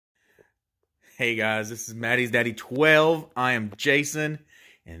Hey guys, this is Maddie's Daddy 12. I am Jason,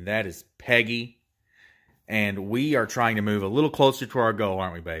 and that is Peggy. And we are trying to move a little closer to our goal,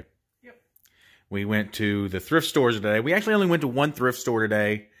 aren't we, babe? Yep. We went to the thrift stores today. We actually only went to one thrift store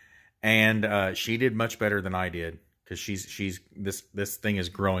today, and she did much better than I did because this thing is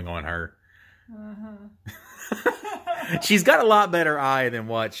growing on her. She's got a lot better eye than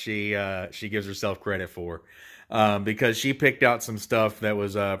what she gives herself credit for. Because she picked out some stuff that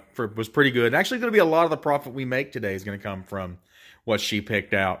was pretty good. Actually, going to be a lot of the profit we make today is going to come from what she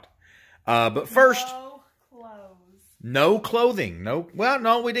picked out. But first, no clothes. No clothing. No,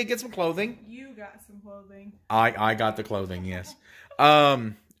 we did get some clothing. You got some clothing. I got the clothing, yes.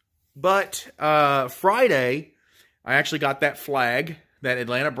 But Friday, I actually got that flag, that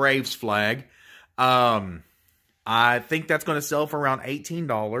Atlanta Braves flag. I think that's going to sell for around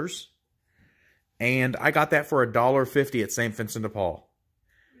 $18. And I got that for $1.50 at St. Vincent de Paul.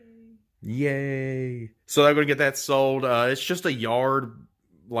 Yay. So they're going to get that sold. It's just a yard,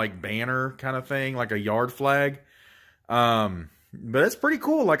 like, banner kind of thing, like a yard flag. But it's pretty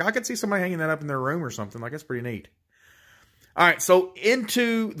cool. Like, I could see somebody hanging that up in their room or something. Like, it's pretty neat. All right, so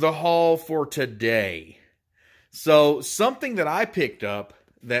into the haul for today. So something that I picked up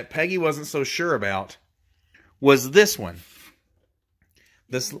that Peggy wasn't so sure about was this one.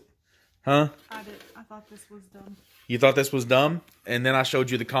 This... Huh? I thought this was dumb. You thought this was dumb? And then I showed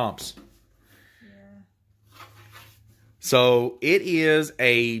you the comps. Yeah. So, it is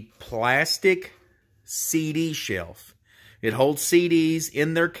a plastic CD shelf. It holds CDs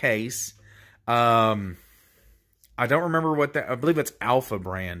in their case. I don't remember what that... I believe it's Alpha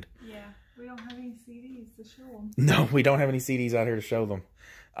brand. Yeah. We don't have any CDs to show them. No, we don't have any CDs out here to show them.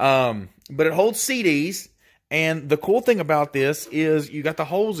 But it holds CDs. And the cool thing about this is you got the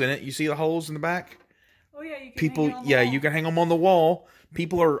holes in it. You see the holes in the back? Oh, yeah. You can hang it on the wall. You can hang them on the wall.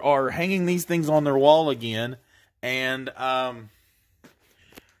 People are hanging these things on their wall again. And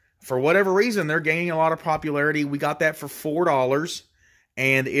for whatever reason, they're gaining a lot of popularity. We got that for $4.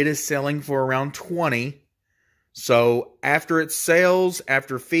 And it is selling for around $20. So after it sells,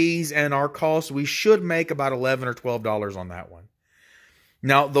 after fees and our costs, we should make about $11 or $12 on that one.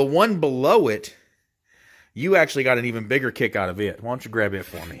 Now, the one below it... You actually got an even bigger kick out of it. Why don't you grab it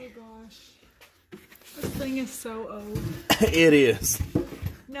for me? Oh, gosh. This thing is so old. It is.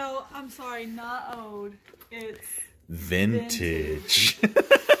 No, I'm sorry. Not old. It's... Vintage.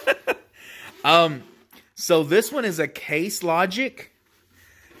 So this one is a Case Logic.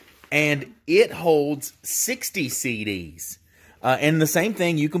 And it holds 60 CDs. And the same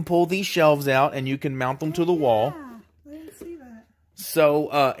thing, you can pull these shelves out and you can mount them to the wall. Yeah, I didn't see that. So,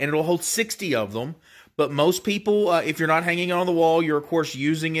 and it'll hold 60 of them. But most people, if you're not hanging it on the wall, you're, of course,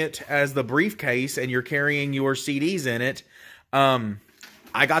 using it as the briefcase, and you're carrying your CDs in it.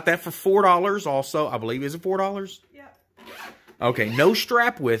 I got that for $4 also. I believe, is it $4? Yeah. Okay, no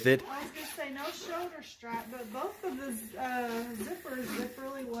strap with it. I was going to say no shoulder strap, but both of the zippers zip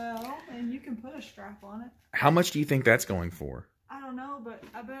really well, and you can put a strap on it. How much do you think that's going for? I don't know, but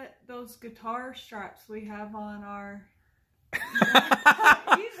I bet those guitar straps we have on our...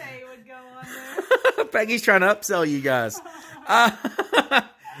 eBay would go on there. Peggy's trying to upsell you guys.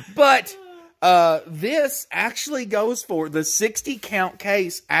 But this actually goes for the 60 count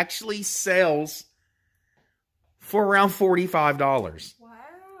case actually sells for around $45. Wow.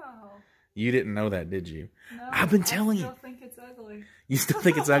 You didn't know that, did you? No, I've been telling you. I still think it's ugly. You still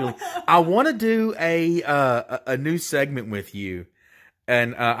think it's ugly. I want to do a new segment with you.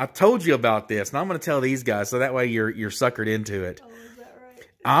 And I told you about this, and I'm going to tell these guys, so that way you're suckered into it. Oh, is that right?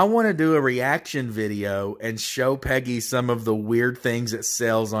 I want to do a reaction video and show Peggy some of the weird things it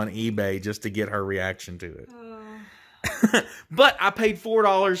sells on eBay just to get her reaction to it. Oh. But I paid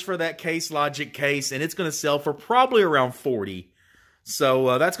 $4 for that Case Logic case, and it's going to sell for probably around $40.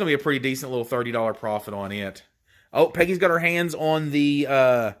 So that's going to be a pretty decent little $30 profit on it. Oh, Peggy's got her hands on the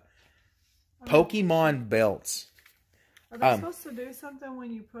Pokemon belts. Are they supposed to do something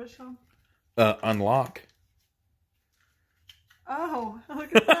when you push them? Unlock. Oh,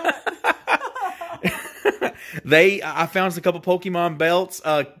 look at that. I found a couple Pokemon belts.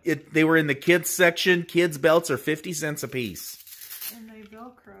 They were in the kids section. Kids belts are 50 cents a piece. And they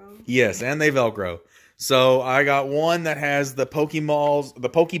Velcro. Yes, and they Velcro. So I got one that has the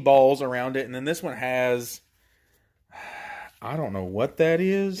Pokeballs around it, and then this one has, I don't know what that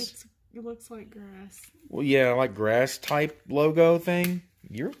is. It looks like grass. Well, yeah, like grass type logo thing.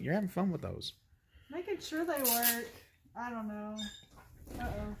 You're having fun with those. Making sure they work. I don't know.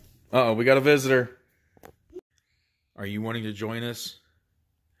 Uh-oh, we got a visitor. Are you wanting to join us?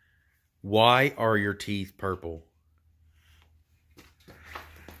 Why are your teeth purple?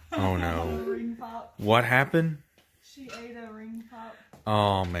 Oh no. A ring pop. What happened? She ate a ring pop.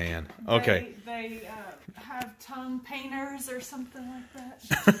 Oh man. Okay. They have tongue painters or something like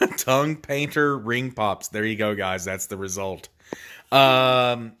that. Tongue painter ring pops. There you go, guys. That's the result.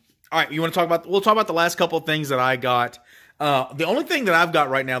 All right, you want to talk about? We'll talk about the last couple of things that I got. The only thing that I've got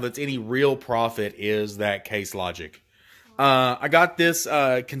right now that's any real profit is that Case Logic. I got this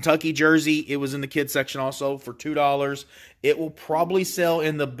Kentucky jersey. It was in the kids section also for $2. It will probably sell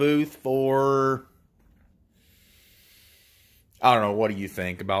in the booth for, I don't know. What do you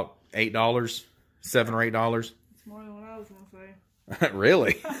think? About $8, $7 or $8? It's more than what I was gonna say.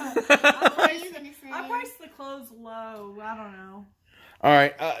 Really? I priced the clothes low. I don't know. All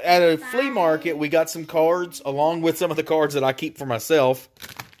right. At a flea market, we got some cards along with some of the cards that I keep for myself.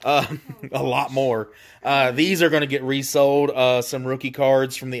 A lot more. These are going to get resold. Some rookie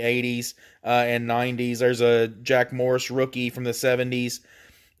cards from the 80s and 90s. There's a Jack Morris rookie from the 70s.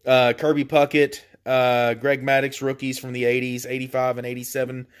 Kirby Puckett, Greg Maddux rookies from the 80s, 85 and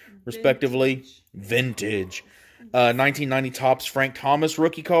 87 respectively. Vintage. 1990 Topps Frank Thomas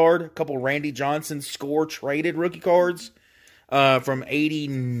rookie card. A couple Randy Johnson score traded rookie cards from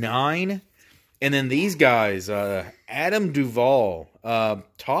 89. And then these guys, Adam Duvall,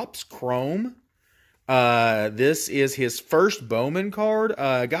 Topps Chrome. This is his first Bowman card.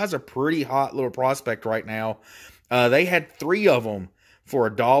 Guy's a pretty hot little prospect right now. They had 3 of them for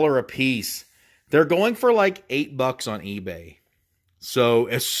 $1 a piece. They're going for like $8 on eBay. So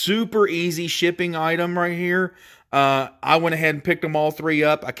a super easy shipping item right here. I went ahead and picked them all 3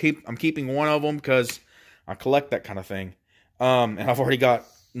 up. I'm keeping one of them because I collect that kind of thing. And I've already got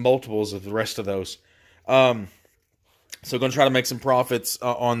multiples of the rest of those. So going to try to make some profits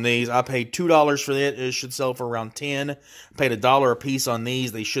on these. I paid $2 for it. It should sell for around 10. Paid $1 a piece on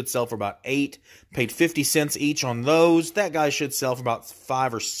these. They should sell for about 8. Paid 50 cents each on those. That guy should sell for about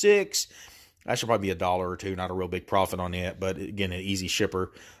 5 or 6. That should probably be $1 or 2. Not a real big profit on it, but again, an easy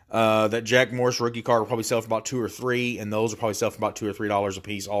shipper. That Jack Morris rookie card will probably sell for about 2 or 3, and those will probably sell for about $2 or $3 a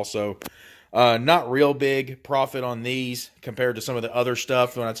piece also. Not real big profit on these compared to some of the other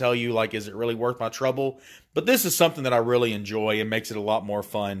stuff. When I tell you, like, is it really worth my trouble? But this is something that I really enjoy and makes it a lot more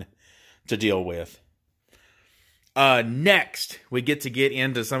fun to deal with. Next, we get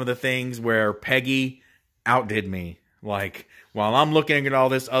into some of the things where Peggy outdid me. Like, while I'm looking at all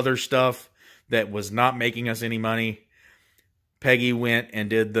this other stuff that was not making us any money, Peggy went and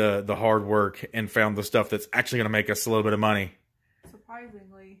did the hard work and found the stuff that's actually going to make us a little bit of money.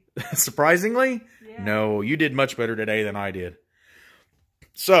 Surprisingly. Surprisingly? Yeah. No, you did much better today than I did.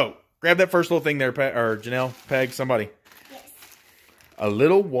 So, grab that first little thing there, or Janelle, Peg, somebody. Yes. A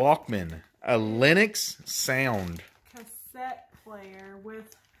little Walkman. A Linux Sound. Cassette player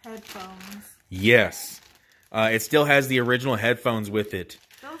with headphones. Yes. It still has the original headphones with it.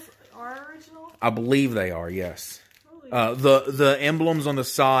 Those are original? I believe they are, yes. Really? The emblems on the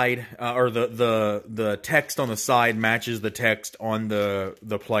side, or the text on the side matches the text on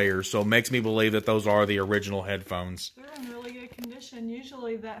the player, so it makes me believe that those are the original headphones. They're in really good condition.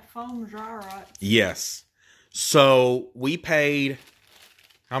 Usually that foam dry rots. Yes. So we paid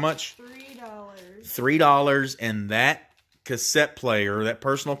how much? $3. $3, and that cassette player, that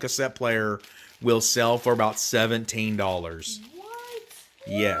personal cassette player, will sell for about $17. What?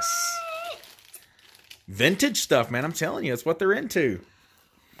 Yes. Vintage stuff, man. I'm telling you, it's what they're into.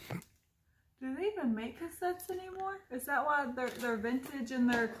 Do they even make cassettes anymore? Is that why they're vintage and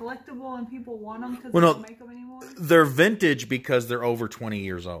they're collectible and people want them because they don't make them anymore? They're vintage because they're over 20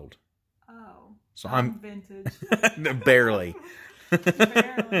 years old. Oh. So I'm vintage. Barely.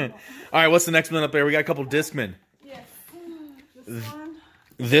 Barely. All right, what's the next one up there? We got a couple Discman. Yes. This one.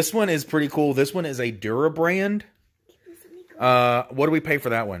 This one is pretty cool. This one is a Durabrand. What do we pay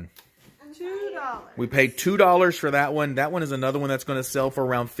for that one? $2. We paid $2 for that one. That one is another one that's going to sell for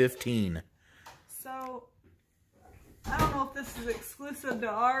around $15. So, I don't know if this is exclusive to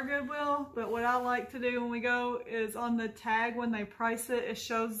our Goodwill, but what I like to do when we go is on the tag when they price it, it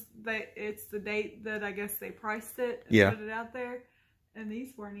shows that it's the date that I guess they priced it and put it out there. And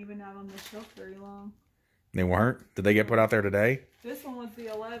these weren't even out on the shelf very long. They weren't? Did they get put out there today? This one was the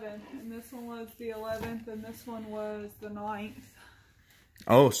 11th, and this one was the 11th, and this one was the 9th.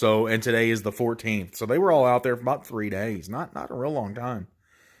 Oh, so, and today is the 14th. So they were all out there for about 3 days. Not a real long time.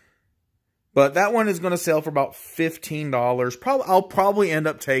 But that one is going to sell for about $15. I'll probably end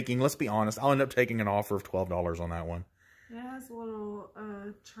up taking, let's be honest, I'll end up taking an offer of $12 on that one. It has a little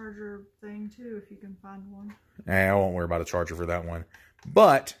charger thing too, if you can find one. I won't worry about a charger for that one.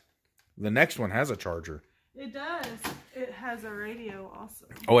 But the next one has a charger. It does. It has a radio also.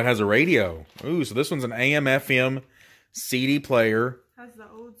 Oh, it has a radio. Ooh, so this one's an AM/FM CD player. Has the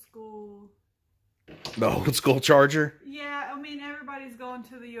old school. The old school charger? Yeah, I mean, everybody's going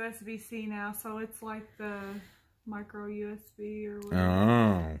to the USB-C now, so it's like the micro USB or whatever.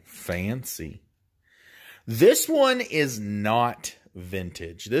 Oh, fancy. This one is not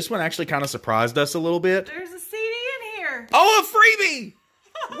vintage. This one actually kind of surprised us a little bit. There's a CD in here. Oh, a freebie!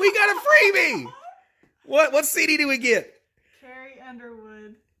 We got a freebie! What CD do we get? Carrie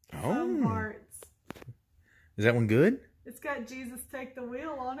Underwood. Oh. Some Hearts. Is that one good? It's got Jesus Take the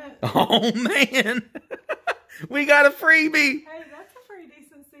Wheel on it. Oh, man. We got a freebie. Hey, that's a pretty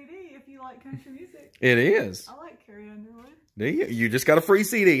decent CD if you like country music. It is. I like Carrie Underwood. Do you? You just got a free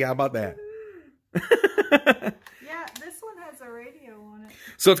CD. How about that? Yeah, this one has a radio on it.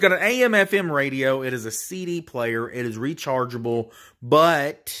 So it's got an AM FM radio. It is a CD player. It is rechargeable,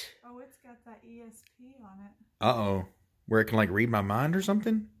 but... Oh, it's got that ESP on it. Uh-oh. Where it can, like, read my mind or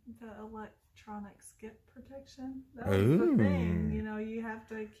something? The electronic skip protection. That was the thing. You know, you have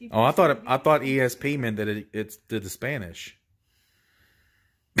to keep... Oh, I thought ESP meant that it did the Spanish.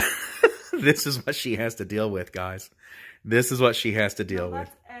 This is what she has to deal with, guys. This is what she has to deal with.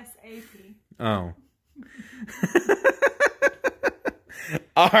 That's SAP. Oh.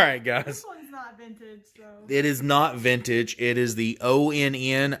 All right, guys. This one's not vintage, so... It is not vintage. It is the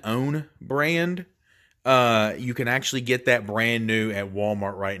ONN brand. You can actually get that brand new at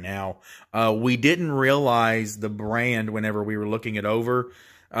Walmart right now. We didn't realize the brand whenever we were looking it over.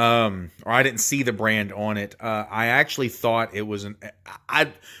 Or I didn't see the brand on it. I actually thought it was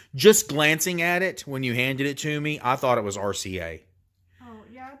just glancing at it when you handed it to me, I thought it was RCA. Oh,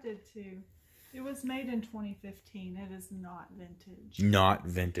 yeah, I did too. It was made in 2015. It is not vintage. Not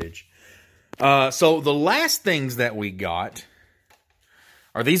vintage. So the last things that we got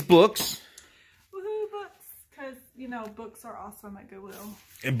are these books. Woohoo, books. Because, you know, books are awesome at Goodwill.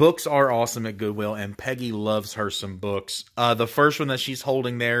 And books are awesome at Goodwill, and Peggy loves her some books. The first one that she's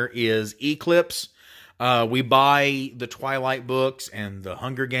holding there is Eclipse. We buy the Twilight books and the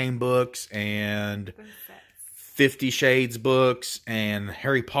Hunger Game books and 50 Shades books and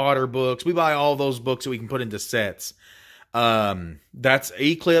Harry Potter books. We buy all those books that we can put into sets. That's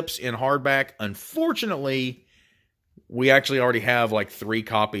Eclipse in hardback. Unfortunately, we actually already have like 3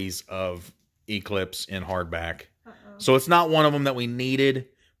 copies of Eclipse in hardback. So it's not one of them that we needed,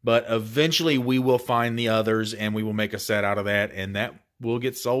 but eventually we will find the others and we will make a set out of that, and that will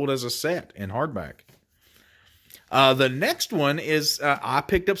get sold as a set in hardback. The next one is I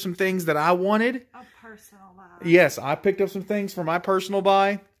picked up some things that I wanted. A personal buy. Yes, I picked up some things for my personal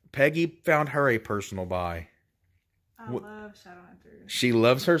buy. Peggy found her a personal buy. I love Shadowhunters. She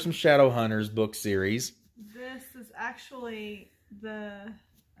loves her some Shadowhunters book series. This is actually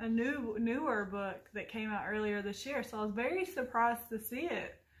a newer book that came out earlier this year, so I was very surprised to see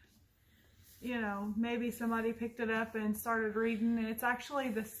it. You know, maybe somebody picked it up and started reading, and it's actually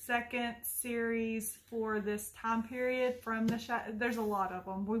the second series for this time period from the there's a lot of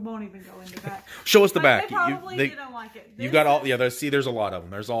them. We won't even go into that. Show us the back. They probably didn't like it. You got all, yeah, there's a lot of them.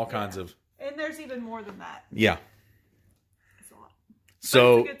 There's all kinds of. And there's even more than that. Yeah. It's a lot.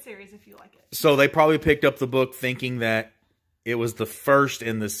 So, but it's a good series if you like it. So they probably picked up the book thinking that it was the first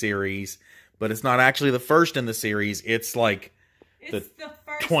in the series, but it's not actually the first in the series. It's like the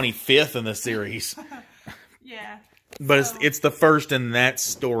 25th in the series. Yeah. But it's the first in that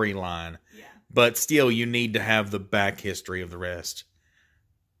storyline. Yeah. But still, you need to have the back history of the rest.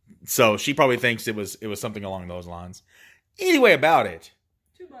 So she probably thinks it was something along those lines. Anyway, about it.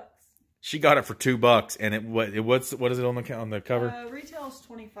 $2. She got it for $2, and what is it on the cover? Retail's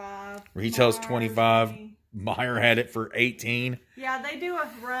 $25. Retail's Meyer's $25. $20. Meyer had it for $18. Yeah, they do a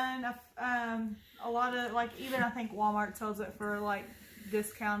run of a lot of, like, even I think Walmart sells it for like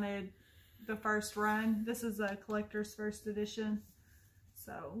discounted the first run. This is a collector's first edition,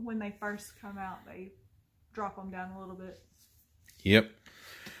 so when they first come out, they drop them down a little bit. Yep.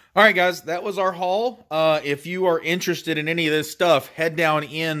 All right, guys, that was our haul. If you are interested in any of this stuff, head down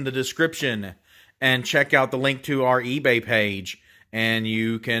in the description and check out the link to our eBay page, and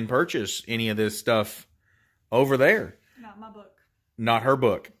you can purchase any of this stuff over there. Not my book. Not her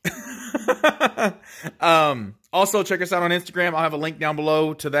book. Also, check us out on Instagram. I'll have a link down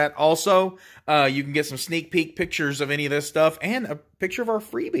below to that also. You can get some sneak peek pictures of any of this stuff and a picture of our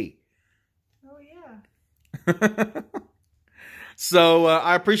freebie. Oh, yeah. So,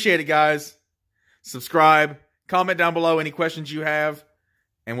 I appreciate it, guys. Subscribe. Comment down below any questions you have.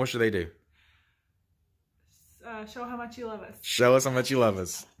 And what should they do? Show how much you love us. Show us how much you love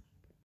us.